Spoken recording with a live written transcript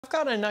I've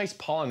got a nice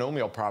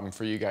polynomial problem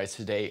for you guys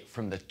today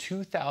from the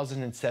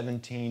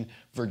 2017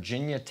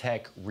 Virginia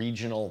Tech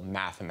Regional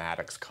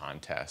Mathematics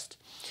Contest.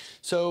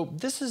 So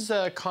this is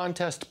a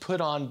contest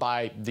put on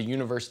by the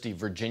University of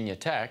Virginia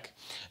Tech,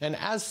 and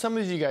as some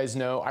of you guys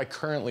know, I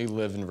currently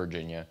live in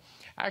Virginia.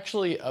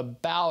 Actually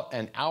about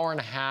an hour and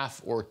a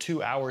half or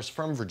 2 hours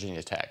from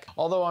Virginia Tech.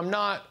 Although I'm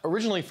not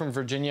originally from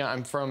Virginia,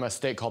 I'm from a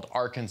state called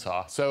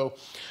Arkansas. So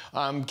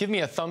give me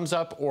a thumbs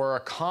up or a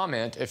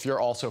comment if you're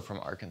also from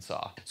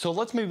Arkansas. So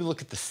let's maybe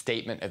look at the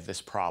statement of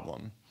this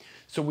problem.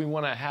 So we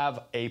want to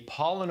have a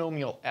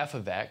polynomial f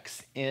of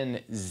x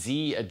in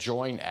z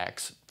adjoin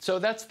x. So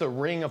that's the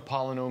ring of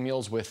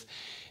polynomials with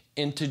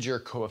integer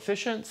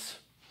coefficients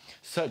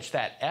such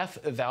that f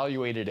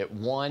evaluated at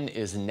 1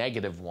 is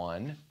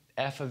 -1.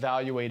 F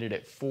evaluated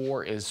at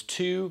 4 is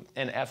 2,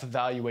 and F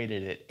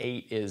evaluated at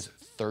 8 is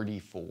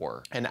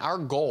 34. And our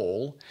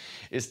goal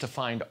is to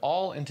find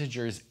all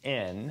integers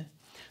n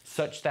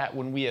such that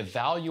when we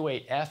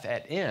evaluate f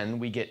at n,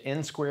 we get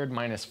n squared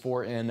minus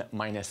 4n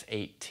minus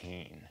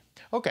 18.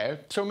 Okay,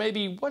 so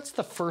maybe what's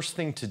the first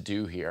thing to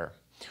do here?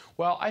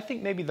 Well, I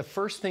think maybe the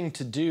first thing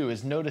to do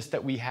is notice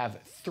that we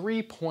have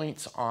 3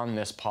 points on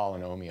this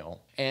polynomial.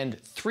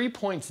 And 3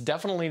 points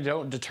definitely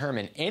don't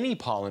determine any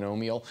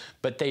polynomial,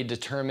 but they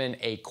determine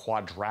a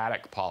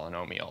quadratic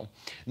polynomial.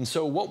 And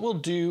so what we'll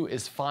do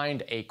is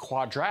find a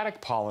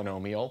quadratic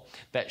polynomial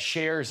that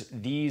shares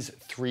these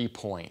 3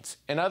 points.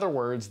 In other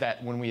words,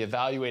 that when we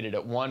evaluate it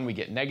at 1, we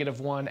get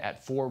 -1,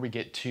 at 4 we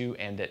get 2,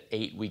 and at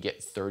 8 we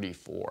get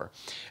 34.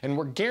 And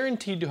we're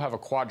guaranteed to have a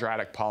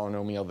quadratic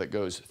polynomial that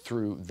goes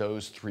through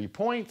those 3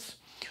 points.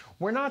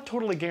 We're not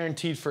totally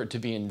guaranteed for it to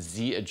be in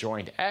z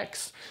adjoint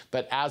x,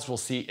 but as we'll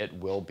see, it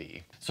will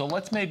be. So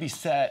let's maybe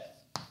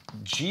set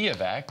g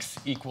of x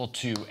equal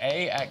to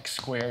ax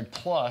squared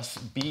plus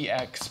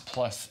bx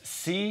plus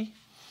c,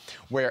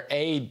 where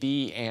a,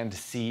 b, and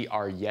c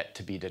are yet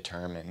to be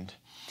determined.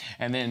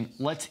 And then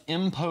let's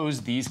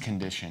impose these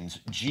conditions.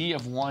 G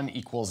of 1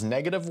 equals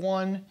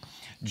 -1,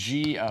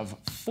 g of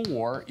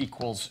 4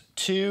 equals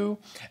 2,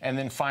 and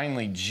then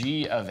finally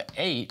g of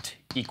 8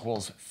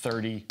 equals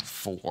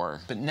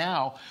 34. But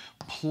now,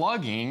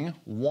 plugging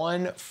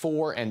 1,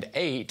 4, and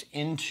 8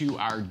 into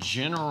our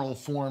general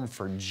form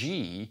for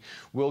g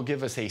will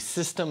give us a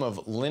system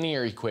of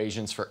linear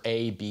equations for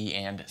a, b,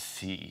 and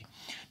c.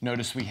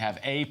 Notice we have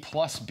a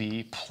plus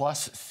b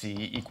plus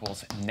c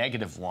equals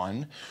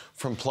 -1.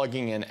 From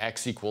plugging in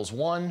x equals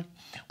 1,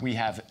 we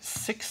have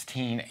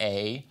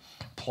 16a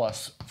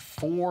plus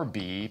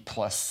 4b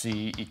plus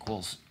c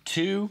equals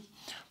 2.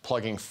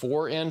 Plugging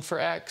 4 in for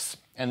x.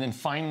 And then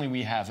finally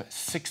we have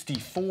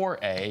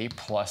 64a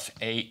plus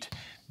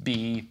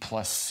 8b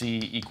plus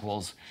c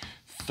equals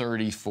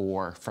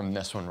 34 from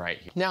this one right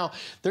here. Now,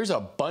 there's a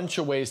bunch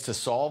of ways to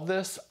solve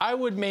this. I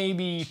would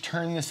maybe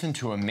turn this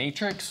into a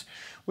matrix,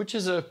 which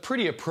is a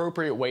pretty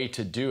appropriate way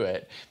to do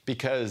it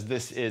because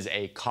this is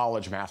a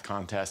college math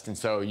contest, and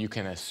so you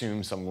can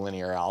assume some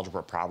linear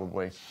algebra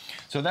probably.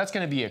 So that's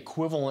going to be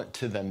equivalent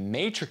to the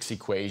matrix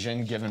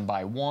equation given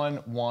by 1,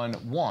 1,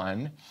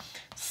 1,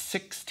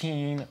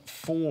 16,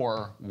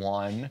 4,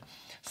 1,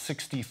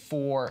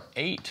 64,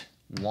 8,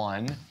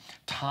 1,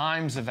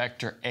 times the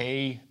vector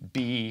a,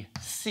 b,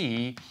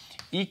 c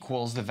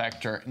equals the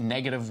vector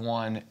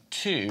 -1,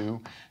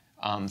 2,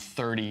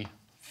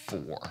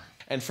 34.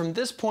 And from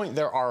this point,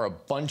 there are a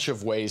bunch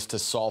of ways to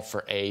solve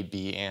for a,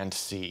 b, and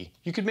c.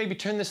 You could maybe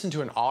turn this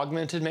into an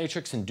augmented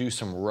matrix and do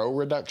some row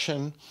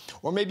reduction,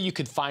 or maybe you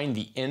could find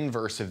the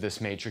inverse of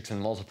this matrix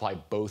and multiply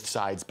both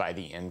sides by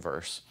the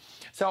inverse.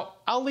 So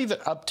I'll leave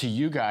it up to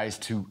you guys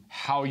to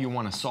how you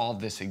want to solve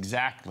this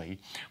exactly,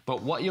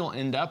 but what you'll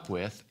end up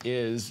with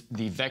is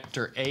the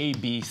vector a,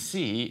 b,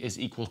 c is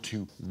equal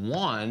to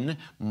 1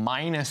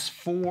 minus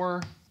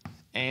 4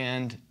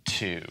 and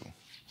 2.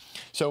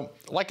 So,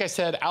 like I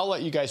said, I'll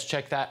let you guys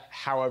check that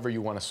however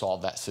you want to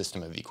solve that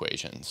system of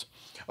equations.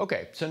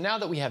 Okay, so now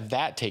that we have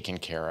that taken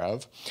care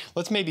of,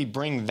 let's maybe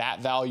bring that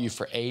value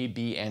for a,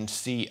 b, and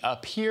c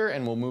up here,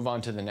 and we'll move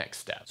on to the next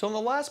step. So on the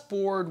last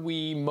board,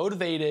 we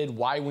motivated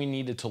why we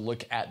needed to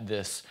look at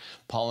this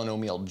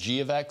polynomial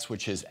g of x,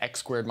 which is x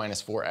squared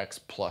minus 4x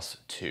plus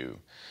 2.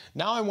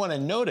 Now I want to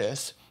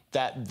notice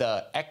that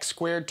the x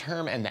squared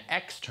term and the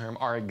x term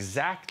are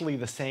exactly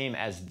the same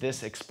as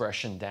this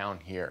expression down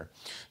here.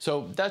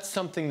 So that's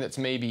something that's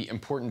maybe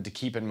important to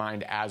keep in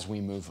mind as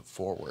we move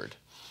forward.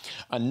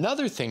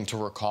 Another thing to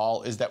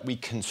recall is that we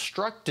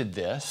constructed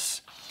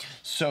this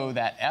so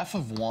that f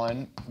of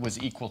 1 was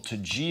equal to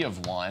g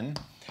of 1,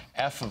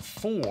 f of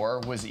 4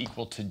 was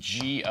equal to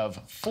g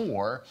of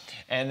 4,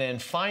 and then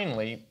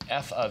finally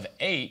f of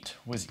 8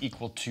 was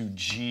equal to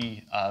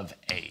g of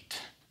 8.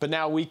 But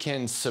now we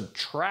can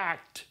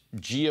subtract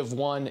g of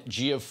 1,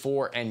 g of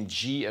 4, and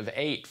g of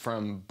 8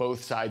 from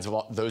both sides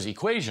of those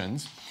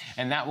equations,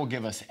 and that will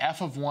give us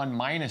f of 1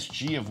 minus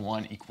g of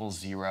 1 equals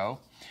 0,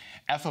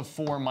 f of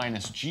 4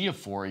 minus g of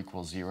 4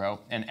 equals 0,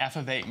 and f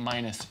of 8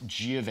 minus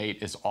g of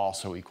 8 is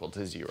also equal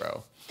to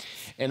 0.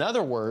 In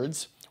other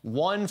words,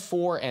 1,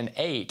 4, and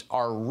 8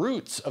 are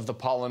roots of the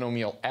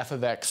polynomial f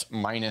of x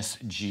minus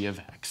g of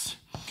x.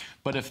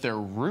 But if they're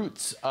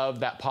roots of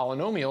that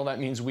polynomial, that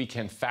means we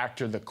can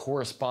factor the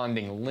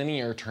corresponding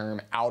linear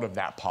term out of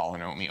that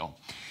polynomial.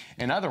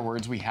 In other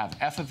words, we have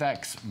f of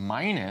x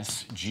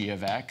minus g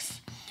of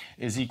x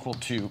is equal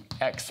to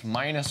x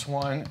minus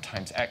 1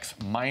 times x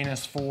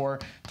minus 4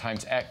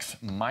 times x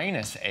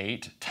minus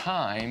 8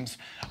 times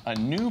a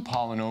new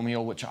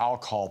polynomial, which I'll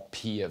call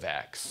p of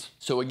x.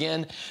 So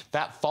again,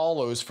 that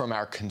follows from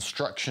our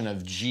construction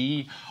of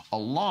g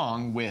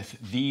along with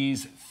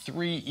these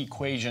three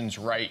equations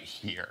right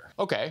here.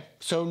 Okay,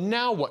 so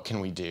now what can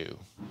we do?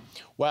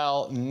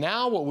 Well,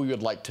 now what we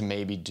would like to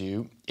maybe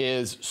do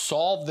is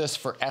solve this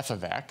for f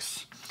of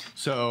x.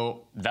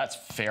 So that's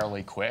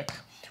fairly quick.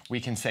 We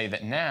can say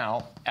that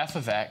now f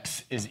of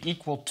x is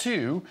equal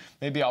to,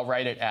 maybe I'll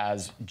write it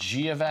as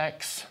g of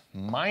x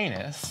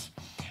minus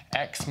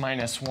x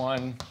minus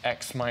 1,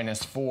 x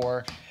minus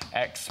 4,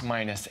 x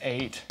minus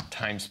 8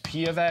 times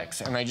p of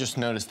x. And I just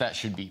noticed that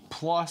should be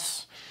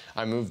plus.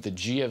 I move the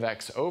g of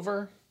x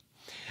over.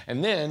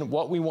 And then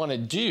what we want to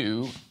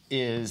do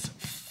is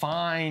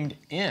find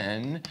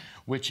n,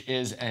 which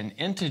is an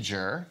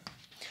integer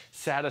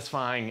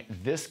satisfying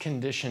this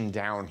condition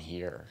down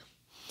here.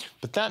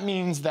 But that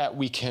means that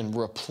we can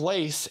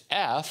replace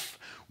f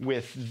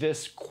with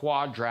this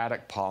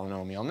quadratic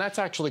polynomial, and that's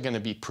actually going to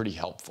be pretty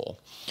helpful.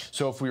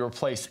 So if we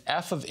replace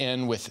f of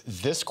n with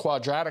this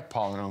quadratic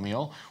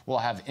polynomial, we'll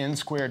have n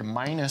squared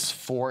minus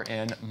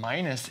 4n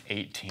minus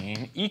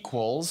 18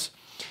 equals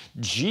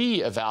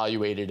g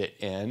evaluated at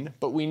n,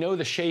 but we know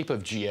the shape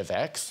of g of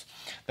x.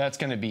 That's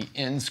going to be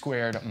n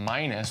squared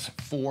minus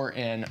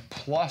 4n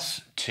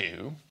plus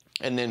 2,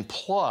 and then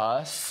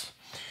plus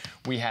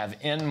we have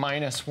n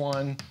minus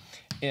 1,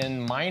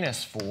 n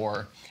minus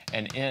 4,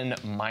 and n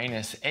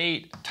minus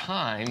 8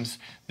 times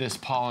this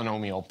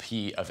polynomial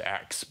p of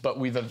x. But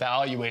we've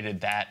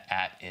evaluated that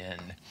at n.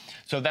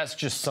 So that's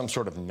just some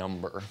sort of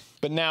number.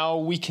 But now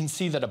we can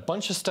see that a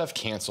bunch of stuff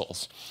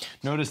cancels.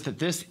 Notice that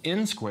this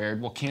n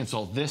squared will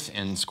cancel this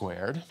n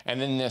squared,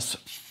 and then this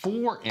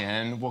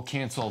 4n will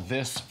cancel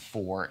this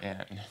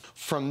 4n.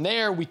 From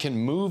there, we can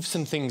move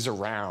some things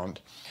around.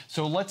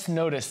 So let's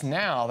notice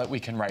now that we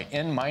can write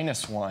n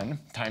minus 1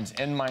 times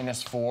n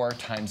minus 4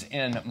 times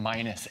n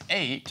minus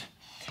 8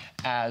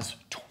 as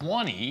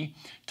 20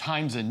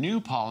 times a new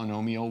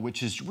polynomial,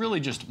 which is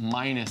really just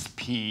minus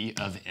p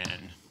of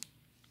n.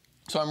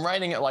 So I'm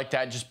writing it like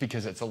that just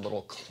because it's a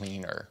little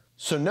cleaner.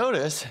 So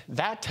notice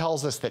that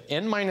tells us that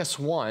n minus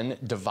 1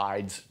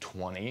 divides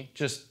 20,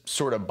 just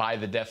sort of by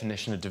the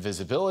definition of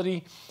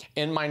divisibility.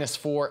 N minus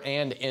 4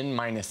 and n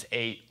minus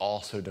 8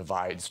 also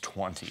divides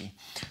 20.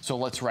 So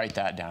let's write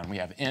that down. We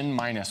have n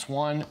minus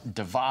 1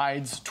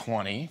 divides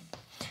 20.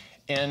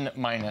 N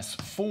minus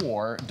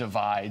 4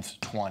 divides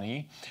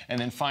 20. And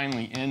then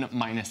finally, n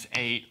minus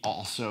 8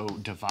 also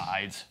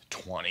divides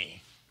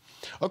 20.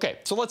 Okay,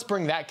 so let's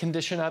bring that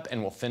condition up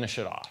and we'll finish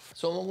it off.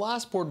 So on the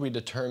last board, we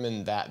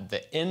determined that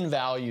the n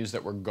values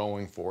that we're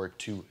going for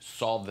to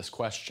solve this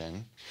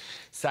question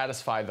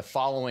satisfy the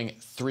following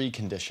three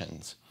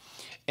conditions.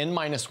 N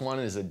minus 1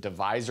 is a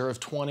divisor of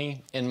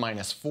 20, n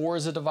minus 4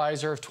 is a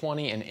divisor of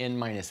 20, and n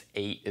minus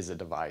 8 is a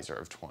divisor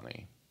of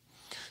 20.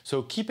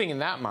 So keeping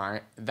that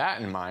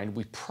in mind,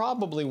 we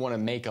probably want to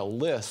make a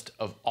list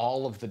of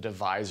all of the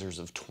divisors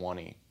of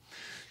 20.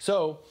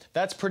 So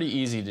that's pretty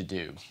easy to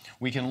do.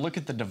 We can look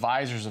at the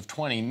divisors of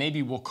 20.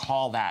 Maybe we'll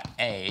call that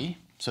A.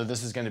 So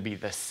this is going to be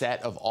the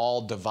set of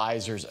all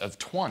divisors of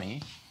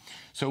 20.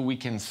 So we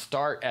can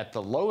start at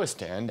the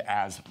lowest end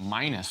as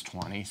minus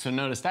 20. So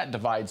notice that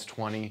divides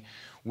 20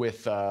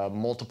 with a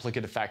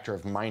multiplicative factor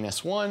of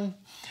minus 1.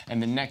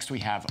 And then next we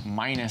have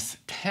minus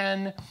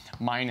 10,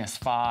 minus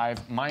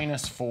 5,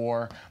 minus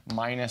 4,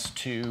 minus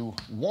 2,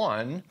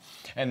 1.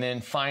 And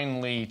then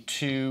finally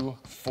 2,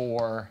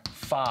 4,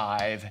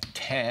 5,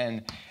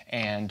 10,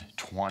 and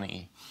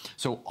 20.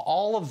 So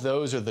all of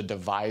those are the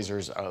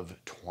divisors of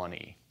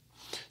 20.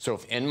 So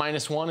if n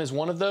minus 1 is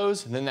one of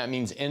those, then that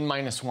means n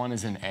minus 1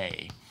 is an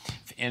A.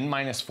 If n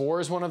minus 4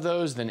 is one of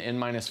those, then n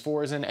minus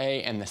 4 is an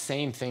A, and the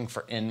same thing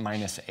for n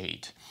minus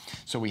 8.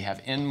 So we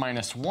have n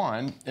minus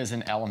 1 is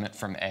an element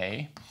from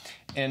A,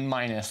 n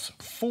minus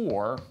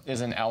 4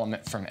 is an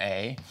element from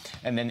A,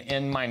 and then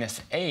n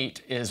minus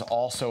 8 is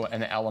also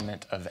an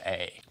element of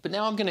A. But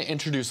now I'm going to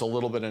introduce a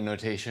little bit of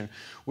notation,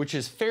 which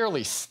is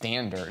fairly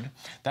standard.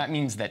 That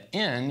means that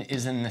n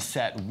is in the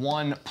set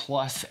 1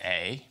 plus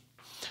A.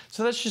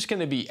 So that's just going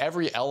to be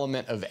every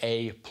element of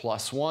A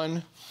plus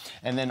 1.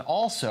 And then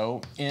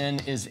also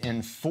n is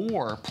in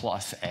 4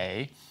 plus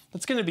A.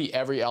 That's going to be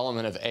every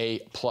element of A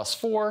plus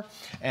 4.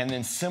 And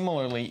then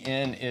similarly,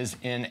 n is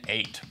in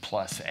 8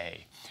 plus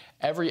A.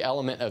 Every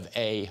element of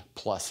A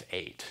plus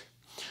 8.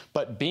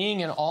 But being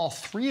in all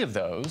three of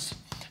those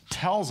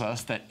tells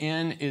us that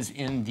n is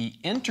in the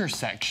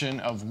intersection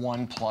of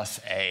 1 plus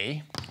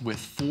A with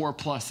 4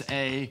 plus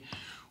A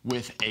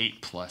with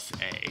 8 plus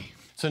A.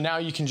 So now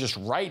you can just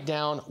write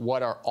down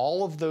what are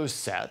all of those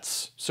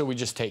sets. So we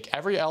just take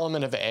every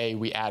element of A,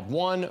 we add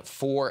 1,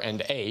 4,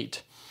 and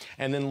 8,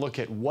 and then look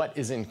at what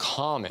is in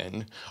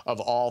common of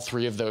all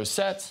three of those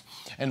sets.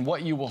 And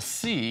what you will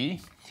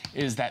see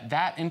is that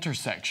that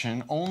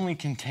intersection only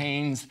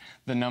contains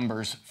the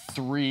numbers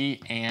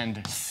 3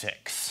 and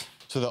 6.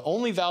 So the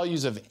only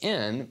values of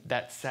n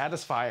that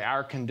satisfy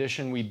our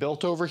condition we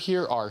built over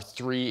here are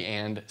 3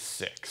 and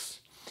 6.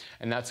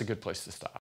 And that's a good place to stop.